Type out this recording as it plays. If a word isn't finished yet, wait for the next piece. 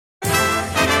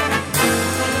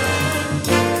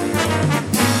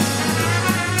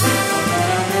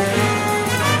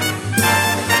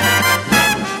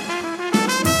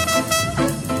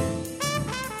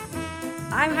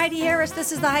Harris.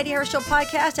 This is the Heidi Harris Show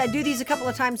podcast. I do these a couple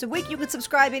of times a week. You can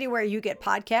subscribe anywhere you get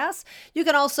podcasts. You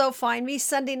can also find me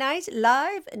Sunday night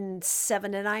live in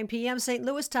 7 to 9 p.m. St.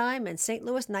 Louis time and St.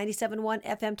 Louis 97.1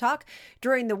 FM Talk.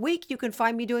 During the week, you can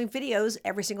find me doing videos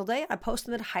every single day. I post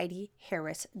them at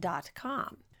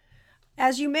HeidiHarris.com.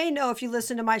 As you may know, if you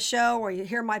listen to my show or you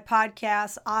hear my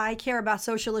podcast, I care about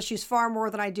social issues far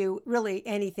more than I do really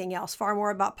anything else, far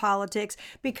more about politics,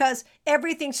 because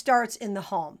everything starts in the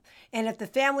home. And if the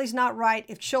family's not right,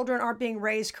 if children aren't being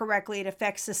raised correctly, it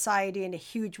affects society in a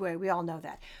huge way. We all know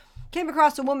that. Came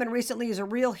across a woman recently who's a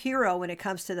real hero when it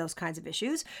comes to those kinds of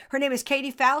issues. Her name is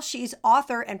Katie Faust. She's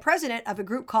author and president of a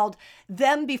group called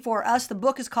Them Before Us. The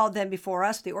book is called Them Before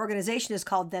Us. The organization is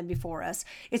called Them Before Us.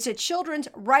 It's a children's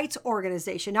rights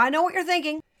organization. Now, I know what you're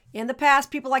thinking. In the past,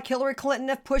 people like Hillary Clinton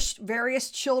have pushed various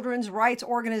children's rights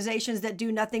organizations that do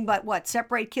nothing but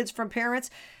separate kids from parents.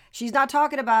 She's not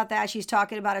talking about that. She's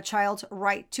talking about a child's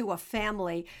right to a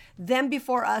family. Them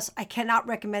Before Us, I cannot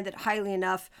recommend it highly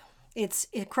enough. It's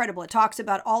incredible. It talks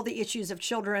about all the issues of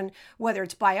children, whether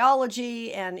it's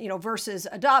biology and, versus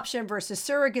adoption, versus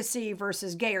surrogacy,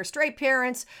 versus gay or straight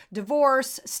parents,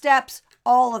 divorce, steps,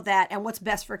 all of that, and what's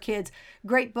best for kids.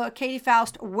 Great book. Katie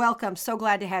Faust, welcome. So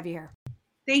glad to have you here.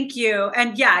 Thank you.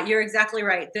 And yeah, you're exactly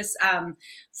right. This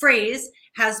phrase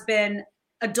has been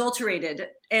adulterated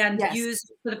and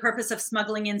used for the purpose of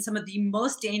smuggling in some of the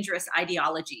most dangerous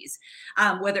ideologies,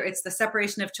 whether it's the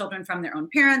separation of children from their own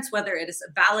parents, whether it is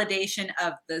a validation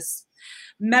of this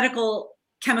medical,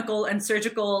 chemical, and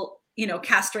surgical,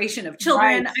 castration of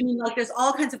children. Right. I mean, there's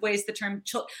all kinds of ways the term,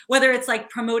 whether it's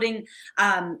like promoting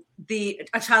a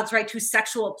child's right to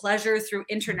sexual pleasure through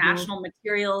international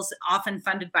materials, often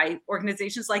funded by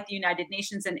organizations like the United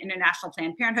Nations and International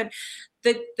Planned Parenthood.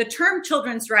 The term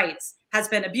children's rights has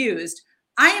been abused.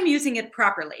 I am using it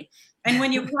properly. And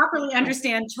when you properly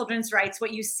understand children's rights,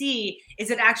 what you see is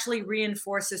it actually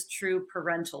reinforces true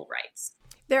parental rights.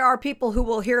 There are people who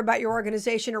will hear about your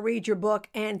organization or read your book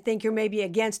and think you're maybe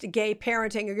against gay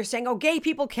parenting, or you're saying, oh, gay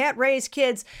people can't raise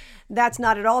kids. That's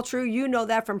not at all true. You know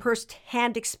that from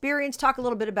first-hand experience. Talk a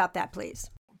little bit about that,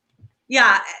 please.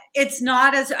 Yeah, it's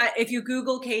not as, if you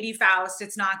Google Katie Faust,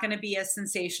 it's not going to be as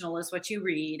sensational as what you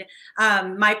read.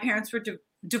 My parents were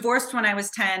divorced when I was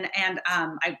 10, and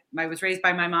I was raised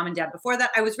by my mom and dad before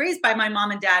that. I was raised by my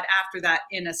mom and dad after that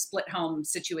in a split home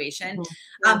situation.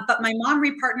 But my mom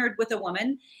repartnered with a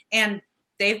woman, and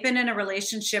they've been in a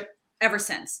relationship ever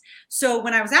since. So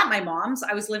when I was at my mom's,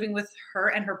 I was living with her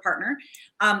and her partner.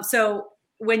 So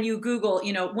when you Google,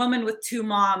 woman with two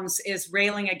moms is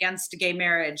railing against gay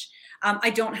marriage,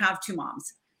 I don't have two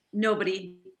moms.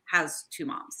 Nobody has two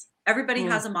moms. Everybody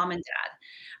has a mom and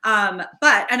dad.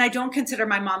 And I don't consider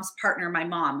my mom's partner my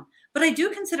mom, but I do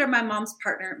consider my mom's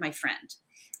partner my friend.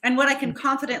 And what I can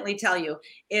confidently tell you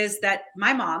is that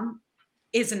my mom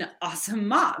is an awesome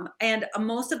mom. And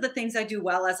most of the things I do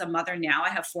well as a mother now, I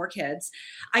have 4 kids,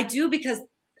 I do because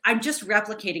I'm just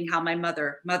replicating how my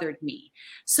mother mothered me.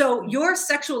 So your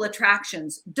sexual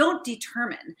attractions don't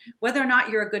determine whether or not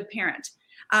you're a good parent.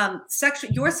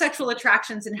 Your sexual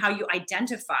attractions and how you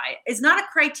identify is not a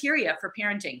criteria for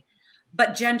parenting,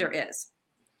 but gender is.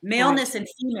 Maleness and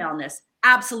femaleness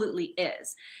absolutely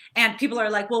is. And people are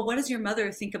like, well, what does your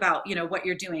mother think about, what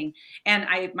you're doing? And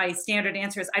my standard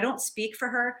answer is, I don't speak for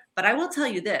her, but I will tell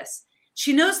you this.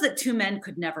 She knows that 2 men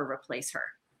could never replace her.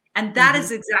 And that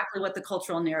is exactly what the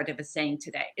cultural narrative is saying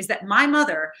today, is that my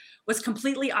mother was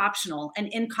completely optional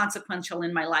and inconsequential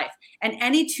in my life. And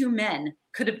any 2 men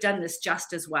could have done this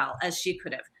just as well as she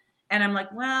could have. And I'm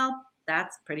like, well,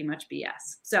 that's pretty much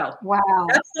BS. So wow,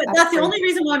 that's the only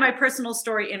reason why my personal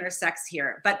story intersects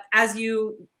here. But as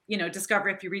you discover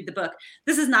if you read the book,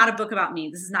 this is not a book about me.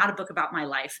 This is not a book about my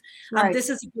life. This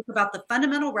is a book about the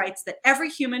fundamental rights that every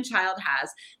human child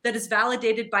has, that is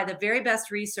validated by the very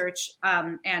best research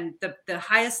and the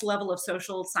highest level of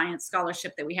social science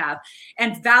scholarship that we have,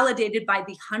 and validated by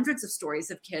the hundreds of stories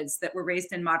of kids that were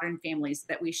raised in modern families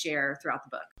that we share throughout the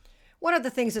book. One of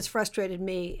the things that's frustrated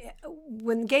me,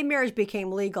 when gay marriage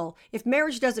became legal, if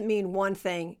marriage doesn't mean one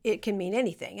thing, it can mean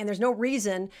anything. And there's no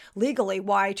reason legally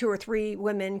why 2 or 3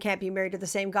 women can't be married to the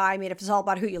same guy. I mean, if it's all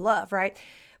about who you love, right?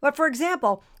 But for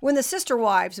example, when the Sister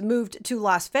Wives moved to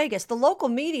Las Vegas, the local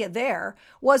media there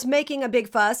was making a big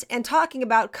fuss and talking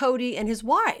about Cody and his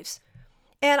wives.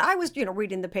 And I was,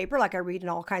 reading the paper like I read in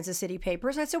all kinds of city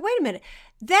papers. I said, wait a minute,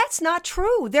 that's not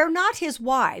true. They're not his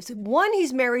wives. One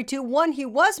he's married to, one he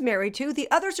was married to. The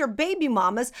others are baby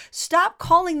mamas. Stop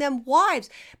calling them wives.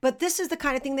 But this is the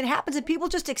kind of thing that happens, and people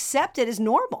just accept it as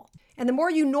normal. And the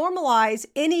more you normalize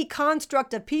any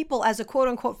construct of people as a quote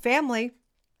unquote family,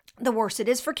 the worse it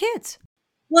is for kids.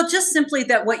 Well, just simply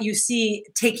that what you see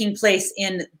taking place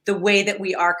in the way that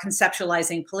we are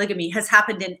conceptualizing polygamy has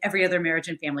happened in every other marriage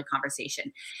and family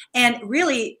conversation. And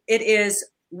really, it is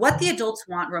what the adults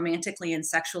want romantically and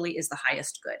sexually is the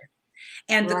highest good.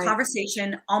 And the Right.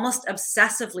 conversation almost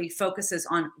obsessively focuses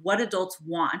on what adults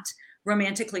want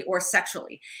romantically or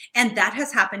sexually. And that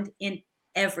has happened in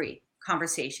every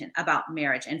conversation about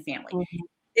marriage and family. Mhm.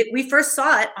 We first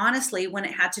saw it, honestly, when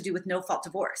it had to do with no fault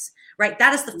divorce, right?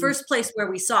 That is the Mm. first place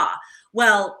where we saw,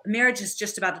 well, marriage is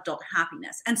just about adult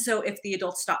happiness. And so if the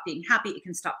adults stop being happy, it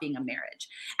can stop being a marriage.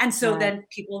 And so Right. then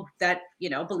people that,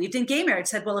 believed in gay marriage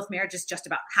said, well, if marriage is just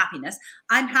about happiness,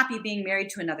 I'm happy being married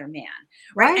to another man,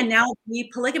 right? And Right. now we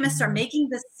polygamists are making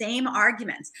the same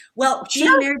arguments. Well, being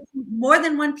Sure. married to more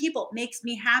than one people makes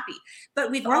me happy.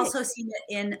 But we've Right. also seen it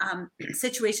in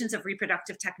situations of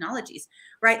reproductive technologies,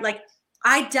 right? Like,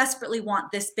 I desperately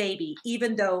want this baby,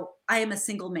 even though I am a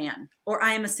single man or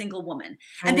I am a single woman.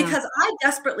 I And know. because I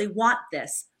desperately want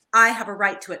this, I have a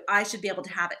right to it. I should be able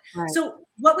to have it. Right. So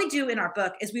what we do in our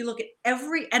book is we look at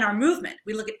and our movement,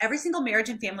 we look at every single marriage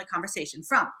and family conversation,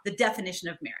 from the definition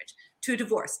of marriage to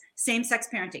divorce, same-sex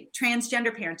parenting,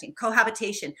 transgender parenting,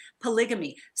 cohabitation,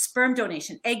 polygamy, sperm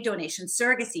donation, egg donation,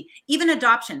 surrogacy, even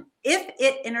adoption. If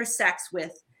it intersects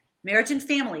with marriage and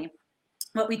family,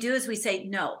 what we do is we say,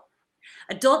 no,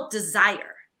 adult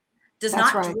desire does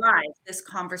That's not right. drive this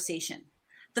conversation.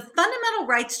 The fundamental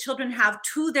rights children have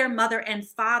to their mother and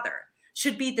father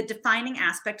should be the defining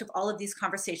aspect of all of these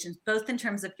conversations, both in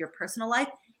terms of your personal life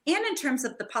and in terms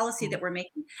of the policy that we're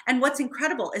making. And what's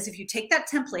incredible is if you take that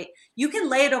template, you can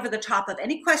lay it over the top of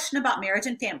any question about marriage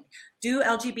and family. Do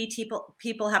LGBT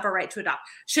people have a right to adopt?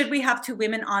 Should we have two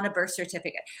women on a birth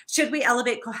certificate? Should we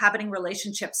elevate cohabiting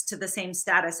relationships to the same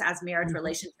status as marriage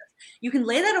relationships? You can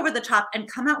lay that over the top and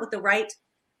come out with the right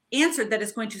answer that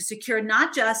is going to secure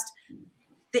not just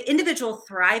the individual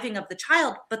thriving of the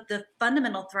child, but the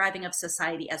fundamental thriving of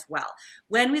society as well.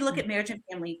 When we look at marriage and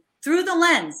family through the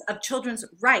lens of children's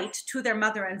right to their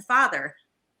mother and father,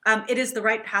 it is the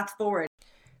right path forward.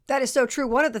 That is so true.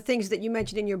 One of the things that you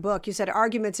mentioned in your book, you said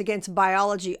arguments against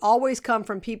biology always come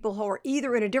from people who are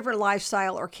either in a different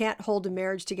lifestyle or can't hold a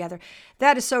marriage together.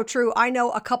 That is so true. I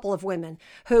know a couple of women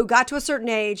who got to a certain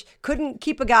age, couldn't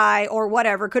keep a guy or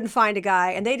whatever, couldn't find a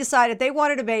guy, and they decided they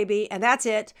wanted a baby, and that's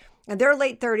it. And they're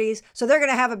late 30s, so they're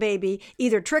going to have a baby,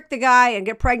 either trick the guy and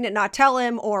get pregnant, not tell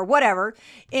him, or whatever.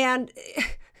 And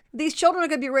these children are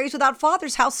going to be raised without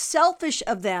fathers. How selfish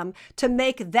of them to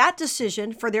make that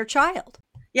decision for their child.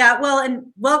 Yeah, well,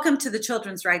 and welcome to the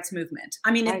children's rights movement.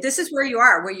 I mean, Right. if this is where you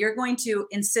are, where you're going to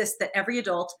insist that every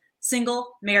adult,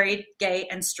 single, married, gay,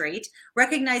 and straight,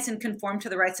 recognize and conform to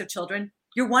the rights of children,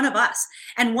 you're one of us.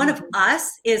 And one of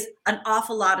us is an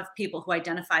awful lot of people who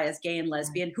identify as gay and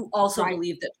lesbian, who also Right.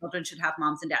 believe that children should have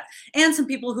moms and dads. And some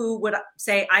people who would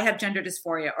say, I have gender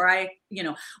dysphoria, or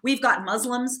we've got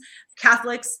Muslims,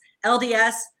 Catholics,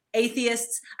 LDS,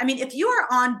 atheists. I mean, if you are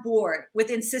on board with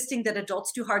insisting that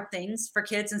adults do hard things for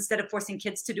kids instead of forcing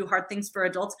kids to do hard things for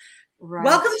adults, Right.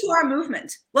 welcome to our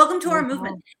movement. Welcome to our Mhm.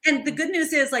 movement. And the good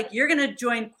news is, like, you're going to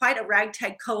join quite a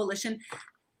ragtag coalition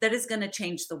that is going to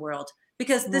change the world,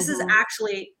 because this is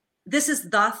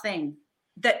the thing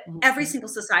that every single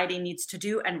society needs to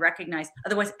do and recognize.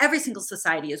 Otherwise, every single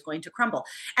society is going to crumble.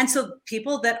 And so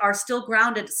people that are still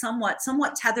grounded, somewhat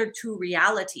tethered to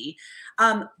reality,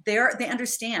 they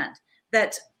understand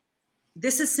that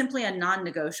this is simply a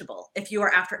non-negotiable if you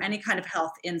are after any kind of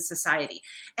health in society.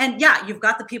 And yeah, you've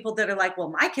got the people that are like, well,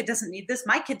 my kid doesn't need this,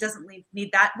 my kid doesn't need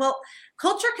that. Well,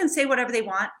 culture can say whatever they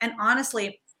want. And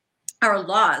honestly, our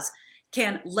laws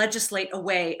can legislate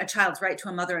away a child's right to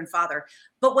a mother and father.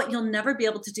 But what you'll never be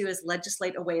able to do is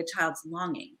legislate away a child's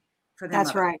longing for their That's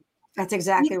mother. right. That's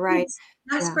exactly right. Kids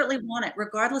desperately want it,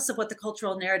 regardless of what the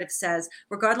cultural narrative says,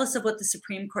 regardless of what the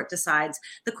Supreme Court decides.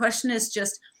 The question is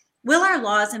just, will our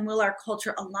laws and will our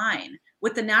culture align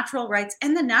with the natural rights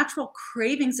and the natural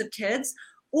cravings of kids?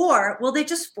 Or will they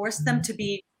just force them to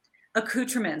be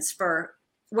accoutrements for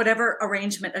whatever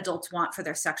arrangement adults want for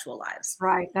their sexual lives?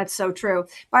 Right. That's so true.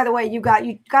 By the way, you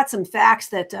got some facts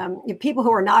that people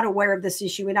who are not aware of this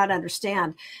issue may not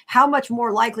understand how much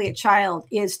more likely a child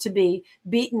is to be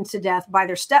beaten to death by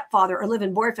their stepfather or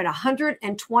live-in boyfriend,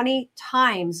 120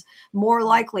 times more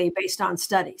likely based on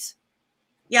studies.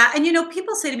 Yeah. And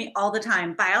people say to me all the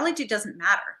time, biology doesn't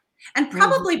matter. And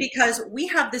probably because we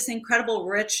have this incredible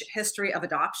rich history of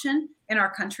adoption in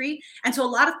our country. And so a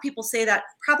lot of people say that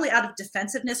probably out of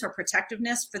defensiveness or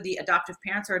protectiveness for the adoptive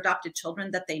parents or adopted children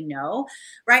that they know,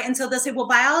 right? And so they'll say, well,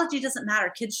 biology doesn't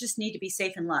matter. Kids just need to be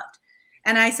safe and loved.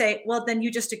 And I say, well, then you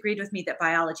just agreed with me that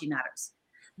biology matters.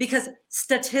 Because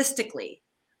statistically,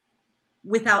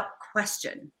 without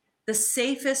question, the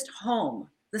safest home,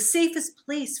 the safest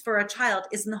place for a child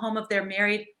is in the home of their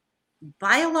married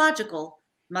biological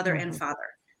mother and father.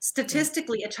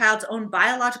 Statistically, a child's own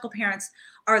biological parents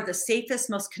are the safest,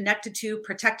 most connected to,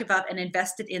 protective of, and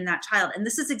invested in that child. And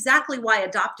this is exactly why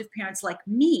adoptive parents like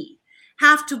me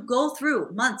have to go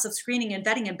through months of screening and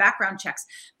vetting and background checks,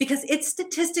 because it's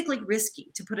statistically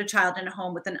risky to put a child in a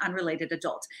home with an unrelated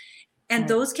adult. And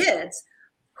those kids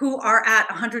who are at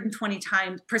 120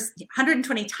 times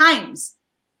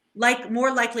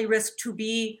more likely risk to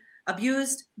be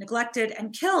abused, neglected,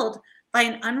 and killed by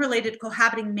an unrelated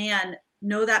cohabiting man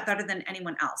know that better than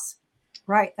anyone else.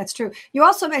 Right. That's true. You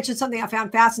also mentioned something I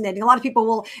found fascinating. A lot of people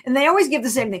will, and they always give the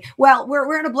same thing. Well,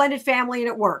 we're in a blended family and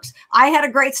it works. I had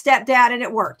a great stepdad and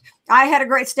it worked. I had a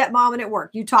great stepmom and it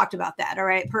worked. You talked about that. All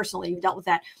right. Personally, you've dealt with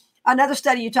that. Another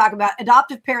study you talk about,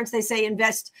 adoptive parents, they say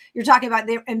you're talking about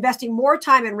they're investing more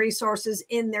time and resources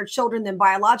in their children than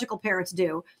biological parents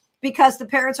do, because the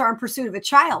parents are in pursuit of a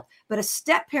child. But a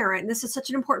step parent, and this is such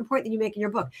an important point that you make in your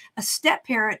book, a step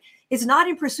parent is not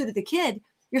in pursuit of the kid.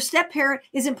 Your step parent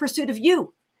is in pursuit of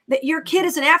you. That your kid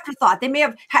is an afterthought. They may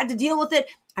have had to deal with it.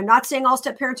 I'm not saying all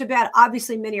step parents are bad.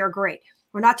 Obviously, many are great.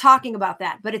 We're not talking about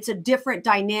that, but it's a different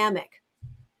dynamic.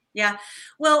 Yeah.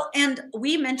 Well, and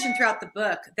we mentioned throughout the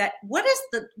book that what is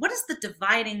the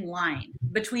dividing line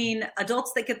between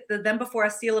adults that get them before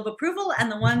a seal of approval and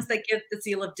the ones that give the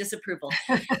seal of disapproval?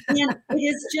 And it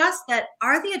is just that,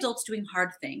 are the adults doing hard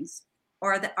things,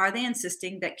 or are they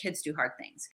insisting that kids do hard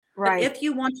things? Right. But if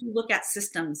you want to look at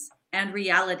systems and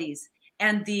realities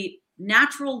and the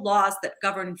natural laws that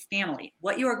govern family,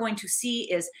 what you are going to see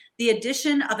is the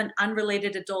addition of an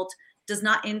unrelated adult does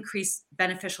not increase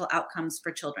beneficial outcomes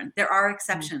for children. There are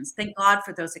exceptions. Thank God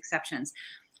for those exceptions.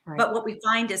 Right. But what we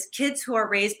find is kids who are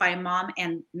raised by a mom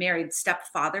and married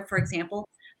stepfather, for example,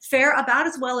 fare about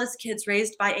as well as kids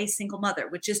raised by a single mother,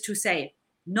 which is to say,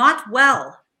 not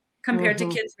well compared to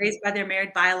kids raised by their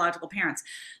married biological parents.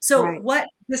 So what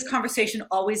this conversation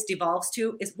always devolves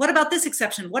to is, what about this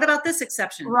exception? What about this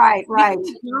exception? Right. We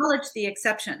can acknowledge the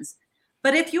exceptions.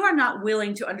 But if you are not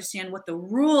willing to understand what the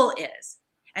rule is,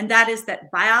 and that is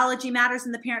that biology matters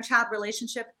in the parent-child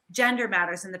relationship, gender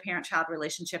matters in the parent-child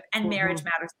relationship, and marriage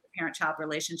matters in the parent-child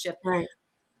relationship,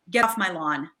 get off my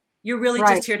lawn. You're really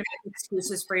just here to make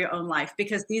excuses for your own life,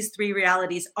 because these three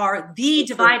realities are the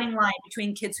dividing line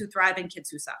between kids who thrive and kids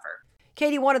who suffer.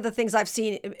 Katie, one of the things I've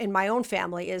seen in my own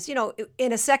family is,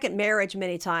 in a second marriage,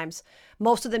 many times,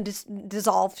 most of them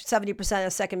dissolve. 70%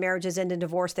 of second marriages end in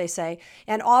divorce, they say.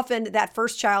 And often that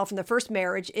first child from the first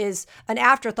marriage is an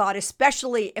afterthought,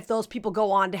 especially if those people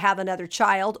go on to have another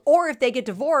child, or if they get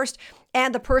divorced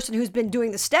and the person who's been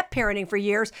doing the step parenting for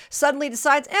years suddenly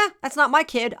decides, that's not my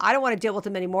kid. I don't want to deal with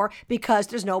them anymore, because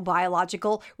there's no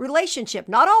biological relationship.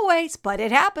 Not always, but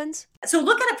it happens. So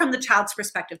look at it from the child's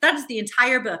perspective. That is the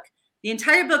entire book. The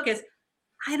entire book is,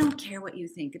 I don't care what you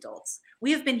think, adults.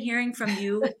 We have been hearing from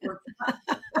you for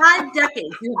 5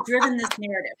 decades. You have driven this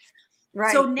narrative.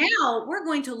 Right. So now we're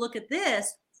going to look at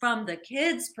this from the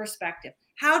kids' perspective.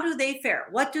 How do they fare?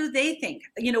 What do they think?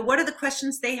 What are the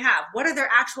questions they have? What are their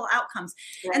actual outcomes?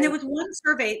 Right. And there was one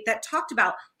survey that talked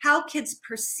about how kids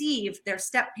perceive their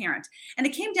step parent. And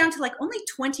it came down to like only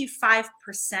 25%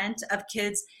 of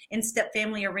kids in step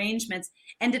family arrangements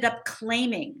ended up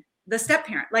claiming the step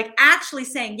parent, like actually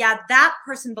saying, yeah, that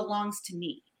person belongs to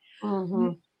me.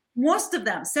 Most of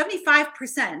them,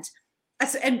 75%,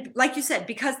 and like you said,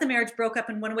 because the marriage broke up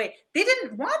and went away, they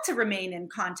didn't want to remain in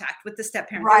contact with the step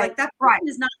parent. Right. They're like, that person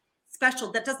is not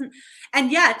special. That doesn't.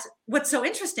 And yet, what's so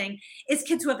interesting is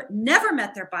kids who have never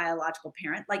met their biological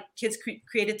parent, like kids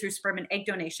created through sperm and egg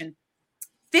donation,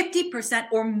 50%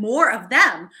 or more of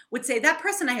them would say, that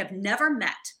person I have never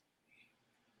met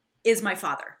is my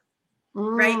father.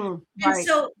 Right. And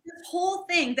so this whole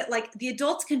thing that like the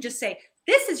adults can just say,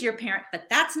 this is your parent, but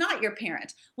that's not your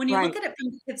parent. When you look at it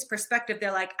from the kid's perspective,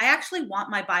 they're like, I actually want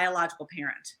my biological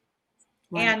parent.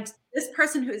 And this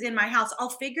person who's in my house, I'll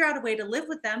figure out a way to live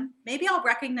with them. Maybe I'll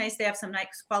recognize they have some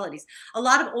nice qualities. A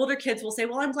lot of older kids will say,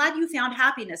 well, I'm glad you found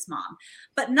happiness, Mom.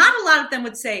 But not a lot of them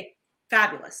would say,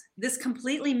 fabulous. This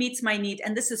completely meets my need.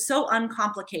 And this is so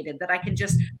uncomplicated that I can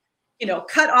just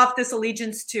cut off this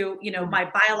allegiance to,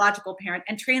 my biological parent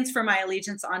and transfer my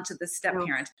allegiance onto the step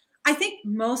parent. I think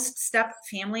most step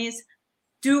families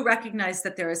do recognize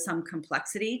that there is some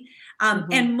complexity,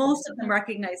 and most of them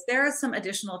recognize there is some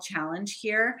additional challenge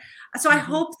here. So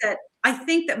I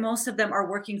think that most of them are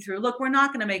working through, look, we're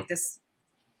not going to make this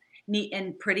neat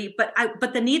and pretty,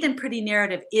 but the neat and pretty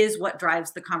narrative is what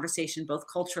drives the conversation, both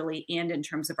culturally and in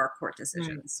terms of our court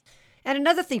decisions. And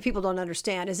another thing people don't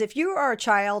understand is if you are a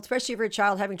child, especially if you're a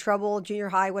child having trouble, junior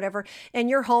high, whatever, and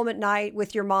you're home at night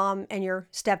with your mom and your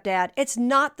stepdad, it's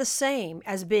not the same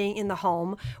as being in the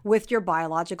home with your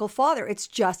biological father. It's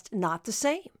just not the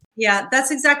same. Yeah,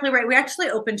 that's exactly right. We actually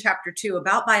opened chapter 2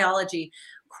 about biology,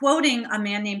 quoting a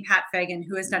man named Pat Fagan,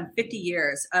 who has done 50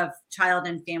 years of child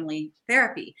and family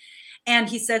therapy. And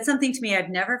he said something to me I've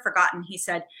never forgotten. He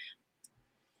said,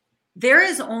 there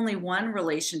is only one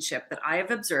relationship that I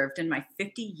have observed in my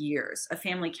 50 years of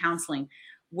family counseling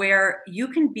where you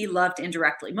can be loved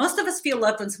indirectly. Most of us feel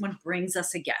loved when someone brings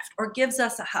us a gift or gives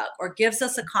us a hug or gives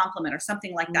us a compliment or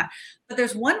something like that. But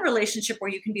there's one relationship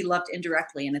where you can be loved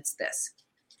indirectly, and it's this.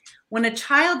 When a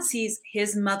child sees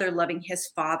his mother loving his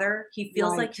father, he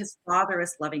feels like his father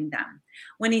is loving them.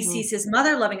 When he sees his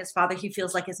mother loving his father, he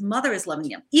feels like his mother is loving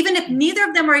him, even if neither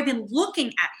of them are even looking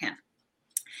at him.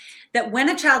 That when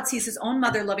a child sees his own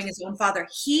mother loving his own father,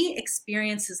 he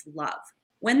experiences love.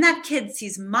 When that kid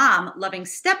sees mom loving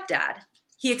stepdad,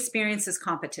 he experiences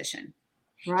competition.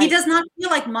 He does not feel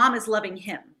like mom is loving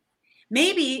him.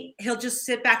 Maybe he'll just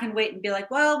sit back and wait and be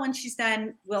like, well, when she's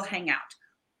done, we'll hang out.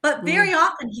 But very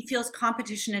often he feels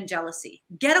competition and jealousy.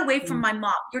 Get away from my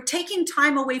mom. You're taking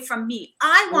time away from me.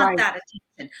 I want that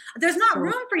attention. There's not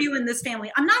room for you in this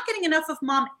family. I'm not getting enough of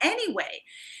mom anyway.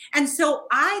 And so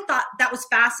I thought that was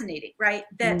fascinating, right?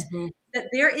 That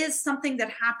there is something that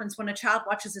happens when a child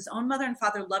watches his own mother and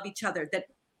father love each other that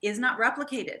is not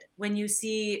replicated when you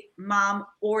see mom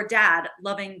or dad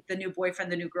loving the new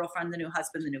boyfriend, the new girlfriend, the new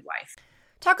husband, the new wife.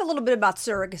 Talk a little bit about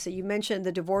surrogacy. You mentioned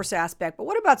the divorce aspect, but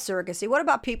what about surrogacy? What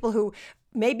about people who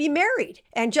may be married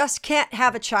and just can't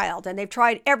have a child and they've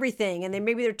tried everything and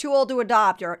maybe they're too old to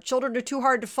adopt or children are too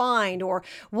hard to find or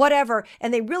whatever,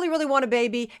 and they really, really want a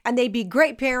baby and they'd be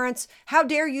great parents? How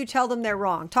dare you tell them they're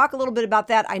wrong? Talk a little bit about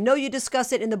that. I know you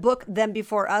discuss it in the book, Them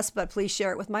Before Us, but please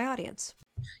share it with my audience.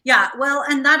 Yeah, well,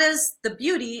 and that is the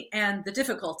beauty and the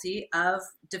difficulty of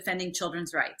defending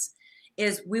children's rights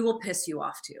is we will piss you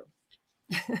off too.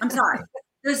 I'm sorry.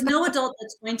 There's no adult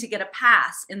that's going to get a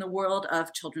pass in the world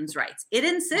of children's rights. It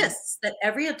insists that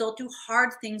every adult do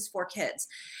hard things for kids.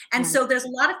 And so there's a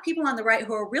lot of people on the right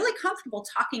who are really comfortable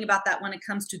talking about that when it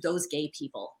comes to those gay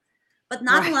people, but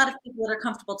not a lot of people that are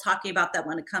comfortable talking about that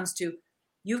when it comes to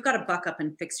you've got to buck up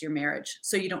and fix your marriage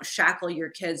so you don't shackle your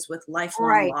kids with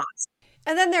lifelong laws.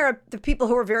 And then there are the people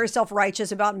who are very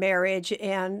self-righteous about marriage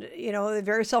and, they're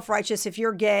very self-righteous if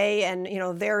you're gay and,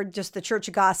 they're just the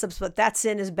church gossips, but that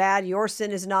sin is bad, your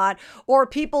sin is not. Or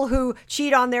people who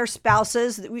cheat on their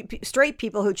spouses, straight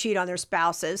people who cheat on their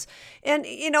spouses. And,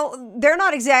 they're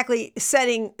not exactly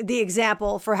setting the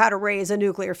example for how to raise a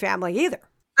nuclear family either.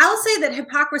 I'll say that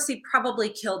hypocrisy probably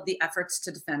killed the efforts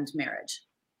to defend marriage.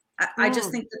 I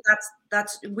just think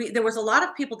there was a lot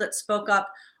of people that spoke up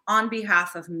on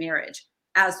behalf of marriage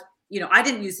as, I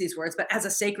didn't use these words, but as a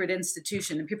sacred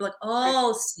institution. And people are like,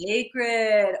 oh,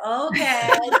 sacred. Okay.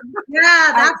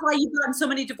 Yeah, that's why you've gotten so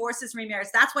many divorces and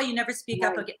remarriages. That's why you never speak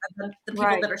up against the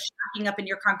people that are shacking up in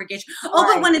your congregation.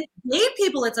 Oh, but when it's gay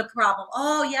people, it's a problem.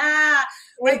 Oh, yeah.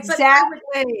 Exactly.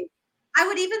 But I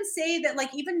would even say that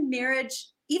even marriage,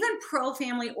 even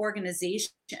pro-family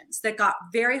organizations that got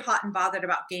very hot and bothered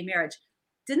about gay marriage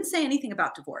didn't say anything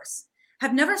about divorce,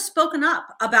 have never spoken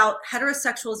up about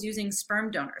heterosexuals using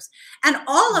sperm donors. And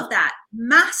all of that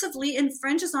massively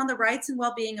infringes on the rights and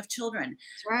well-being of children.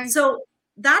 So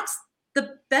that's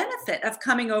the benefit of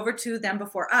coming over to Them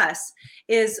Before Us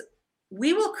is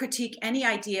we will critique any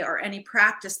idea or any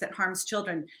practice that harms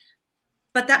children.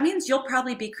 But that means you'll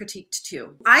probably be critiqued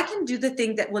too. I can do the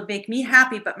thing that would make me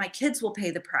happy, but my kids will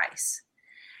pay the price.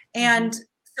 And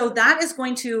so that is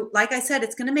going to, like I said,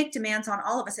 it's going to make demands on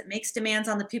all of us. It makes demands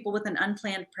on the people with an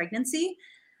unplanned pregnancy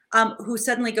who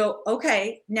suddenly go,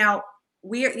 okay, now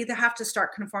we either have to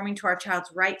start conforming to our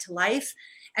child's right to life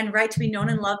and right to be known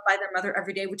and loved by their mother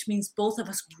every day, which means both of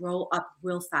us grow up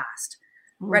real fast,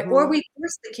 right? Or we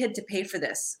force the kid to pay for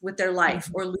this with their life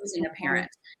or losing a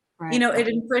parent. It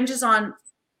infringes on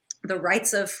the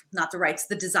rights of, not the rights,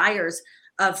 the desires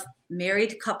of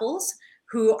married couples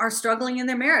who are struggling in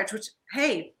their marriage, which,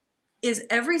 hey, is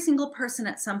every single person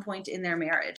at some point in their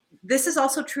marriage. This is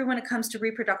also true when it comes to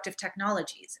reproductive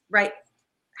technologies, right?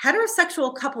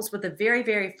 Heterosexual couples were the very,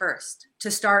 very first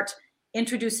to start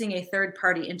introducing a third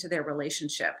party into their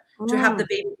relationship to have the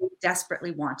baby they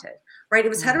desperately wanted, right? It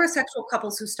was heterosexual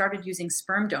couples who started using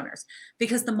sperm donors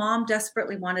because the mom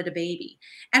desperately wanted a baby.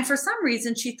 And for some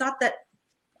reason, she thought that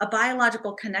a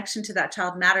biological connection to that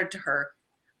child mattered to her,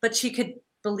 but she could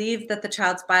believe that the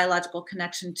child's biological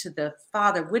connection to the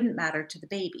father wouldn't matter to the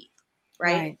baby,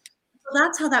 right? So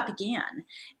that's how that began.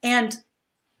 And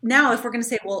now if we're going to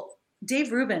say, well,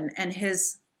 Dave Rubin and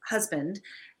his husband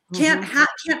Mm-hmm.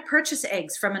 can't purchase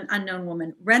eggs from an unknown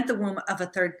woman, rent the womb of a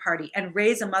third party, and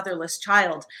raise a motherless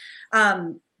child.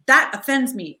 That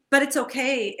offends me, but it's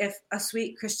okay if a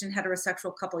sweet Christian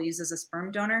heterosexual couple uses a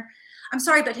sperm donor. I'm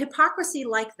sorry, but hypocrisy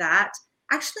like that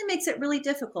actually makes it really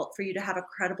difficult for you to have a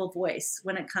credible voice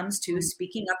when it comes to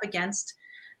speaking up against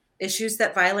issues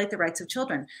that violate the rights of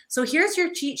children. So here's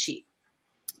your cheat sheet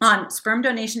on sperm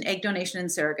donation, egg donation, and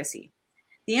surrogacy.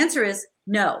 The answer is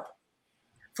no,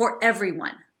 for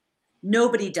everyone.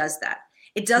 Nobody does that.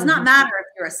 It does not matter if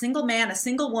you're a single man, a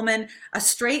single woman, a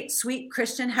straight, sweet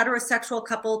Christian heterosexual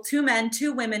couple, 2 men,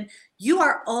 2 women. You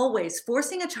are always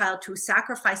forcing a child to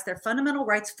sacrifice their fundamental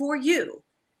rights for you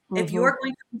if you're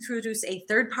going to introduce a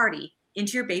third party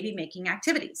into your baby making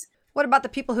activities. What about the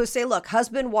people who say, look,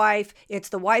 husband, wife, it's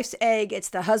the wife's egg, it's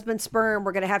the husband's sperm,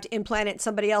 we're going to have to implant it in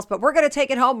somebody else, but we're going to take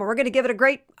it home and we're going to give it a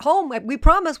great home. We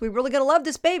promise we're really going to love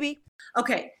this baby.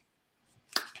 Okay.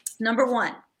 Number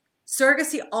 1,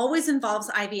 surrogacy always involves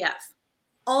IVF.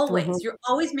 Always. You're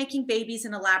always making babies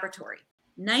in a laboratory.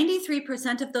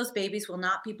 93% of those babies will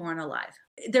not be born alive.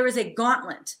 There is a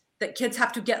gauntlet that kids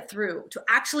have to get through to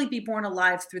actually be born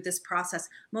alive through this process.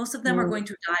 Most of them are going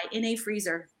to die in a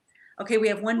freezer. Okay, we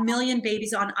have 1 million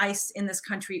babies on ice in this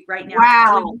country right now.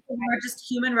 Wow. One of the largest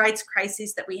human rights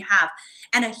crises that we have.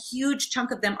 And a huge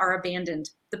chunk of them are abandoned.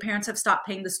 The parents have stopped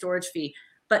paying the storage fee.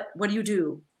 But what do?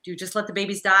 Do you just let the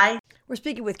babies die? We're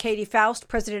speaking with Katie Faust,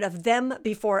 president of Them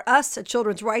Before Us, a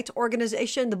children's rights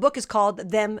organization. The book is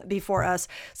called Them Before Us.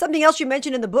 Something else you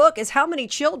mentioned in the book is how many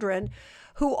children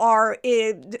who are,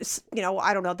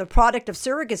 the product of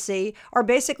surrogacy are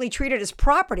basically treated as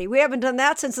property. We haven't done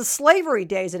that since the slavery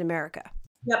days in America.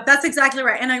 Yep, that's exactly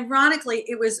right. And ironically,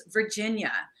 it was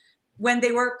Virginia when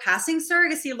they were passing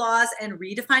surrogacy laws and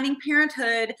redefining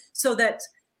parenthood so that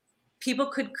people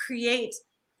could create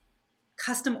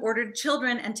custom ordered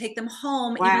children and take them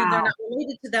home, even if they're not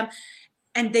related to them.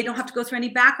 And they don't have to go through any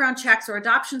background checks or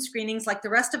adoption screenings like the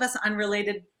rest of us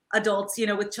unrelated adults,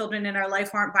 with children in our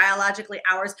life who aren't biologically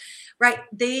ours, right?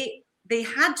 They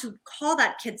had to call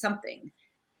that kid something,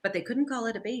 but they couldn't call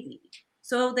it a baby.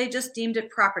 So they just deemed it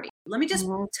property. Let me just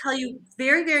tell you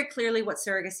very, very clearly what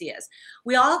surrogacy is.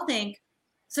 We all think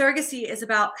surrogacy is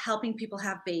about helping people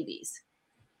have babies.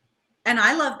 And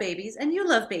I love babies and you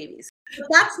love babies. But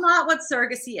that's not what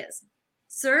surrogacy is.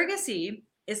 Surrogacy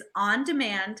is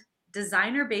on-demand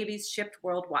designer babies shipped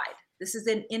worldwide. This is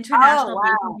an international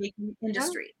baby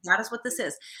industry. That is what this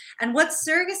is. And what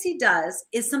surrogacy does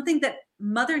is something that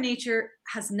Mother Nature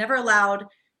has never allowed,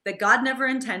 that God never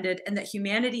intended, and that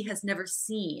humanity has never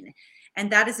seen.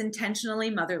 And that is intentionally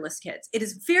motherless kids. It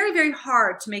is very, very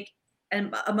hard to make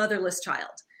a motherless child.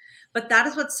 But that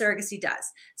is what surrogacy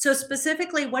does. So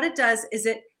specifically what it does is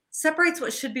it separates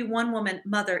what should be one woman,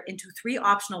 mother, into 3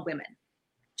 optional women: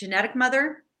 genetic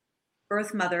mother,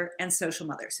 birth mother, and social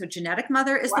mother. So genetic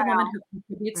mother is the woman who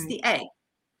contributes the egg.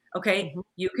 Okay.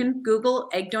 You can Google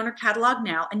egg donor catalog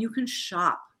now and you can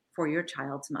shop for your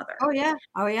child's mother. Oh yeah.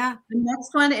 The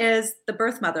next one is the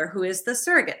birth mother, who is the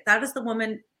surrogate. That is the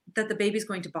woman that the baby's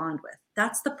going to bond with.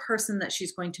 That's the person that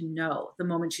she's going to know the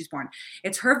moment she's born.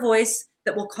 It's her voice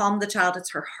that will calm the child.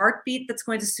 It's her heartbeat that's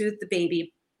going to soothe the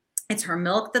baby. It's her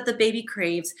milk that the baby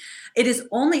craves. It is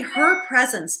only her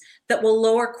presence that will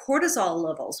lower cortisol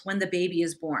levels when the baby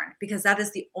is born, because that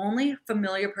is the only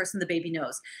familiar person the baby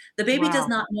knows. The baby does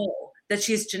not know that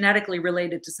she's genetically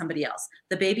related to somebody else.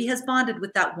 The baby has bonded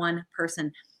with that one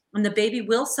person, and the baby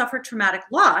will suffer traumatic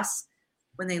loss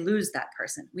when they lose that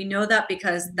person. We know that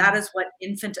because that is what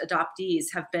infant adoptees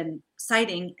have been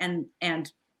citing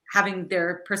and having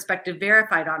their perspective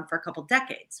verified on for a couple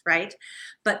decades, right?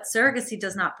 But surrogacy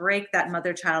does not break that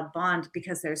mother-child bond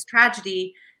because there's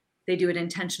tragedy. They do it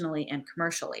intentionally and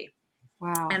commercially.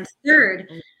 Wow. And third,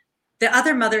 the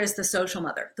other mother is the social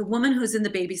mother, the woman who's in the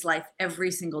baby's life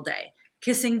every single day,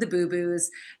 kissing the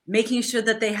boo-boos, making sure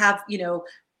that they have,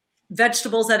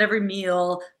 vegetables at every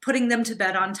meal, putting them to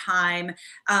bed on time.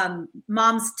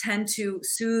 Moms tend to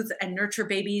soothe and nurture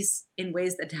babies in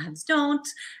ways that dads don't.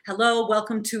 Hello,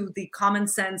 welcome to the common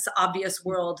sense, obvious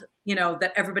world,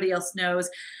 that everybody else knows.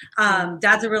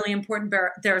 Dads are really important,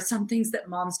 but there are some things that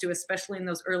moms do, especially in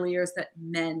those early years, that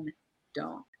men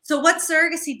don't. So what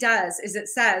surrogacy does is it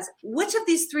says, which of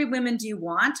these 3 women do you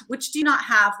want? Which do you not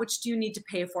have? Which do you need to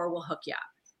pay for? We'll hook you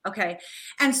up. Okay.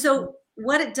 And so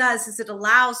what it does is it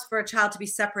allows for a child to be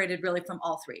separated really from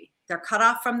all 3. They're cut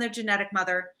off from their genetic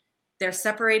mother. They're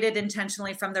separated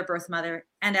intentionally from their birth mother.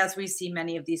 And as we see,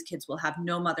 many of these kids will have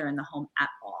no mother in the home at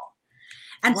all.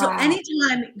 And so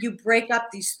anytime you break up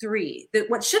these 3, that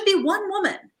what should be one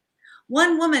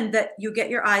woman that you get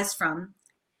your eyes from,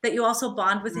 that you also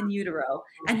bond with in utero,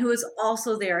 and who is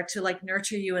also there to like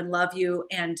nurture you and love you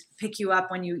and pick you up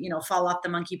when you fall off the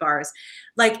monkey bars.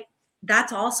 Like,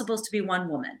 that's all supposed to be one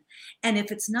woman. And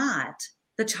if it's not,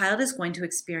 the child is going to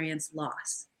experience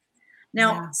loss.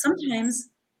 Now, sometimes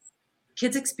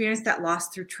kids experience that loss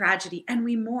through tragedy and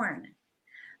we mourn.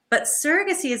 But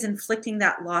surrogacy is inflicting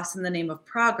that loss in the name of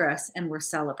progress, and we're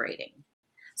celebrating.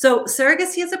 So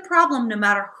surrogacy is a problem no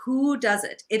matter who does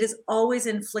it. It is always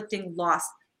inflicting loss,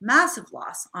 massive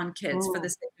loss on kids for the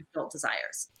sake of adult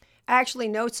desires. I actually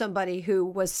know somebody who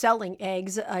was selling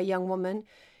eggs, a young woman,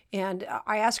 and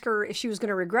I asked her if she was going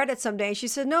to regret it someday. She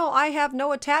said, no, I have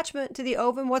no attachment to the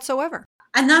ovum whatsoever.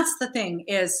 And that's the thing,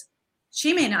 is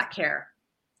she may not care.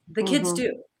 The kids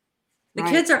do. The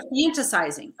kids are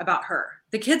fantasizing about her.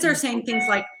 The kids are saying things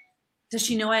like, does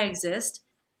she know I exist?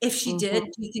 If she did,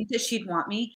 do you think that she'd want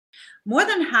me? More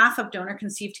than half of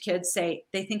donor-conceived kids say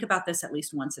they think about this at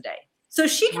least once a day. So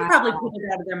she can probably put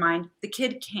it out of their mind. The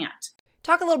kid can't.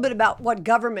 Talk a little bit about what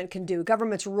government can do,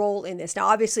 government's role in this. Now,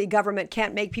 obviously, government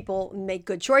can't make people make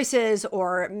good choices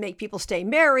or make people stay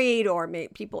married or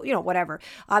make people, whatever,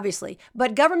 obviously.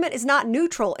 But government is not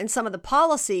neutral in some of the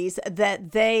policies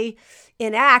that they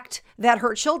enact that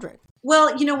hurt children.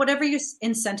 Well, whatever you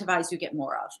incentivize, you get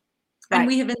more of. Right. And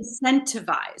we have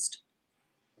incentivized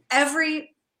every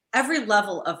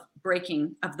level of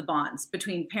breaking of the bonds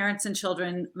between parents and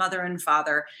children, mother and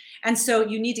father. And so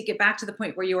you need to get back to the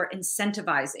point where you are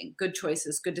incentivizing good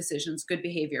choices, good decisions, good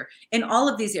behavior in all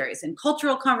of these areas, in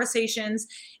cultural conversations,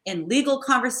 in legal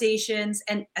conversations,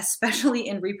 and especially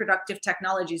in reproductive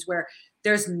technologies where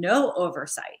there's no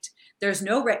oversight. There's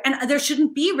no, and there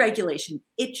shouldn't be regulation.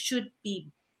 It should be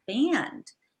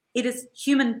banned. It is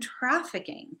human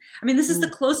trafficking. I mean, this is the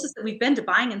closest that we've been to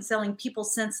buying and selling people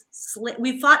since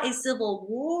we fought a civil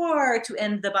war to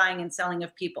end the buying and selling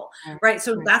of people, right?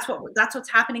 So that's what's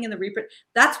happening in the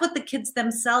that's what the kids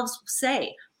themselves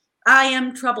say. I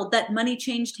am troubled that money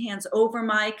changed hands over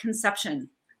my conception.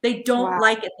 They don't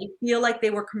like it. They feel like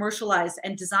they were commercialized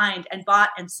and designed and bought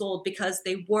and sold because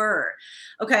they were.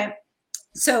 Okay,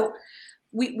 so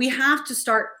we have to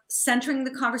start centering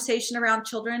the conversation around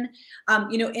children.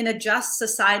 In a just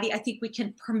society, I think we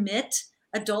can permit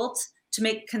adults to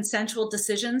make consensual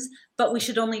decisions, but we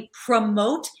should only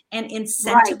promote and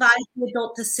incentivize the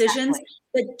adult decisions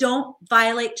that don't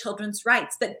violate children's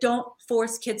rights, that don't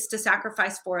force kids to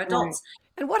sacrifice for adults.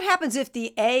 And what happens if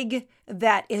the egg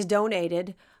that is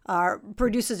donated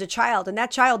produces a child and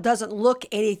that child doesn't look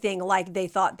anything like they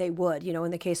thought they would?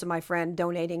 In the case of my friend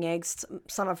donating eggs,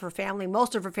 some of her family,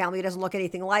 most of her family doesn't look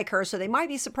anything like her. So they might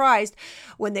be surprised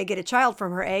when they get a child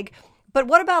from her egg. But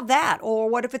what about that? Or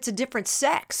what if it's a different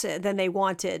sex than they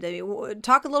wanted? I mean,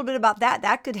 talk a little bit about that.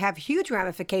 That could have huge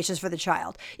ramifications for the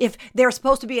child if they're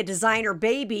supposed to be a designer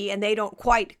baby and they don't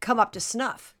quite come up to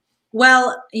snuff.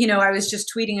 Well, I was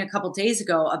just tweeting a couple days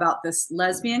ago about this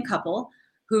lesbian couple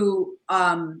who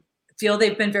feel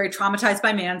they've been very traumatized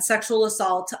by man, sexual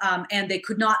assault, and they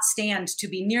could not stand to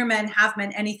be near men, have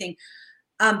men, anything.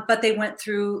 But they went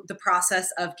through the process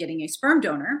of getting a sperm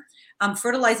donor,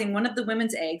 fertilizing one of the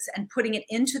women's eggs and putting it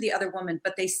into the other woman.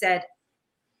 But they said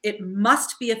it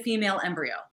must be a female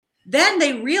embryo. Then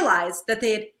they realized that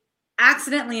they had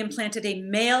accidentally implanted a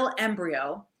male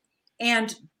embryo,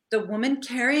 and the woman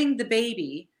carrying the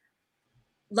baby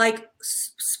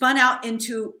spun out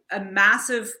into a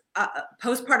massive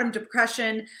postpartum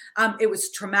depression. It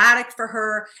was traumatic for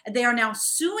her. And they are now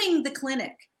suing the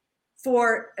clinic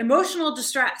for emotional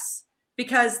distress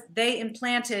because they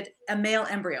implanted a male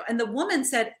embryo. And the woman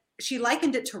said she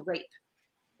likened it to rape,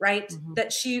 right?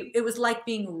 That it was like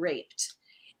being raped.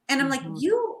 And I'm like,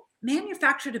 you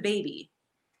manufactured a baby,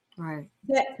 right?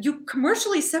 That you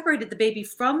commercially separated the baby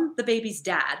from the baby's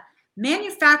dad,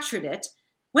 manufactured it,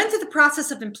 went through the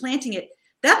process of implanting it.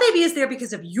 That baby is there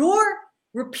because of your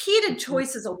repeated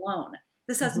choices alone.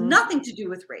 This has nothing to do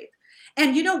with rape.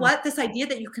 And you know what? This idea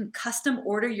that you can custom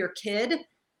order your kid,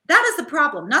 that is the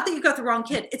problem. Not that you got the wrong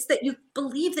kid. It's that you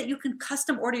believe that you can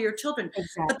custom order your children.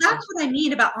 Exactly. But that's what I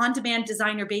mean about on-demand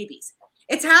designer babies.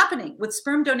 It's happening with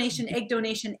sperm donation, egg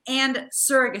donation, and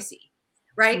surrogacy,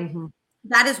 right?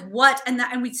 That is what,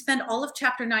 and we spend all of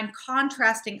chapter 9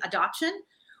 contrasting adoption,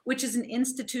 which is an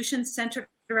institution centered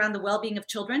around the well-being of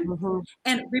children,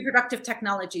 and reproductive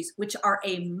technologies, which are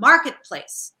a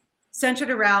marketplace centered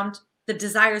around the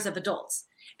desires of adults.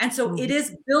 And so it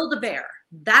is Build-A-Bear.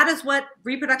 That is what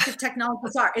reproductive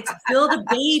technologies are. It's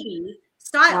Build-A-Baby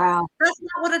style. Wow. That's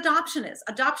not what adoption is.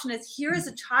 Adoption is, here is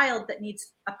a child that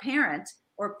needs a parent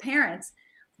or parents.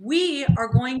 We are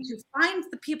going to find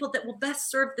the people that will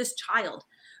best serve this child,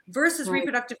 versus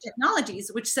reproductive technologies,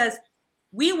 which says,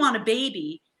 we want a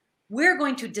baby We're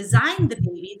going to design the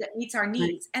baby that meets our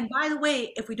needs. And by the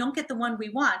way, if we don't get the one we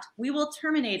want, we will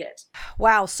terminate it.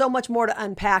 Wow, so much more to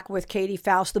unpack with Katie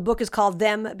Faust. The book is called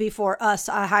Them Before Us.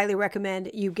 I highly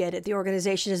recommend you get it. The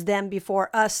organization is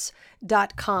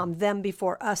thembeforeus.com,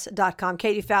 thembeforeus.com.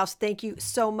 Katie Faust, thank you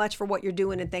so much for what you're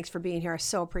doing, and thanks for being here. I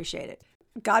so appreciate it.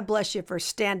 God bless you for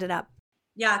standing up.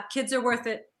 Yeah, kids are worth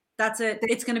it. That's it.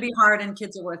 It's going to be hard, and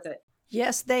kids are worth it.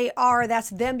 Yes, they are.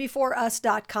 That's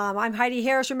thembeforeus.com. I'm Heidi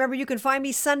Harris. Remember, you can find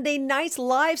me Sunday nights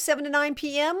live 7 to 9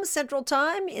 p.m. Central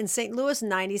Time in St. Louis,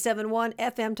 97.1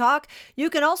 FM Talk. You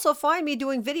can also find me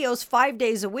doing videos 5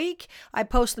 days a week. I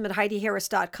post them at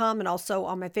HeidiHarris.com and also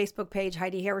on my Facebook page,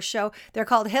 Heidi Harris Show. They're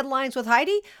called Headlines with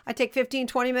Heidi. I take 15,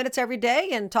 20 minutes every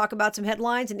day and talk about some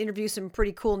headlines and interview some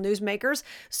pretty cool newsmakers.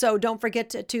 So don't forget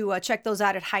to check those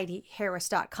out at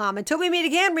HeidiHarris.com. Until we meet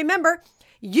again, remember,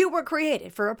 you were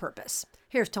created for a purpose.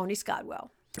 Here's Tony Scottwell.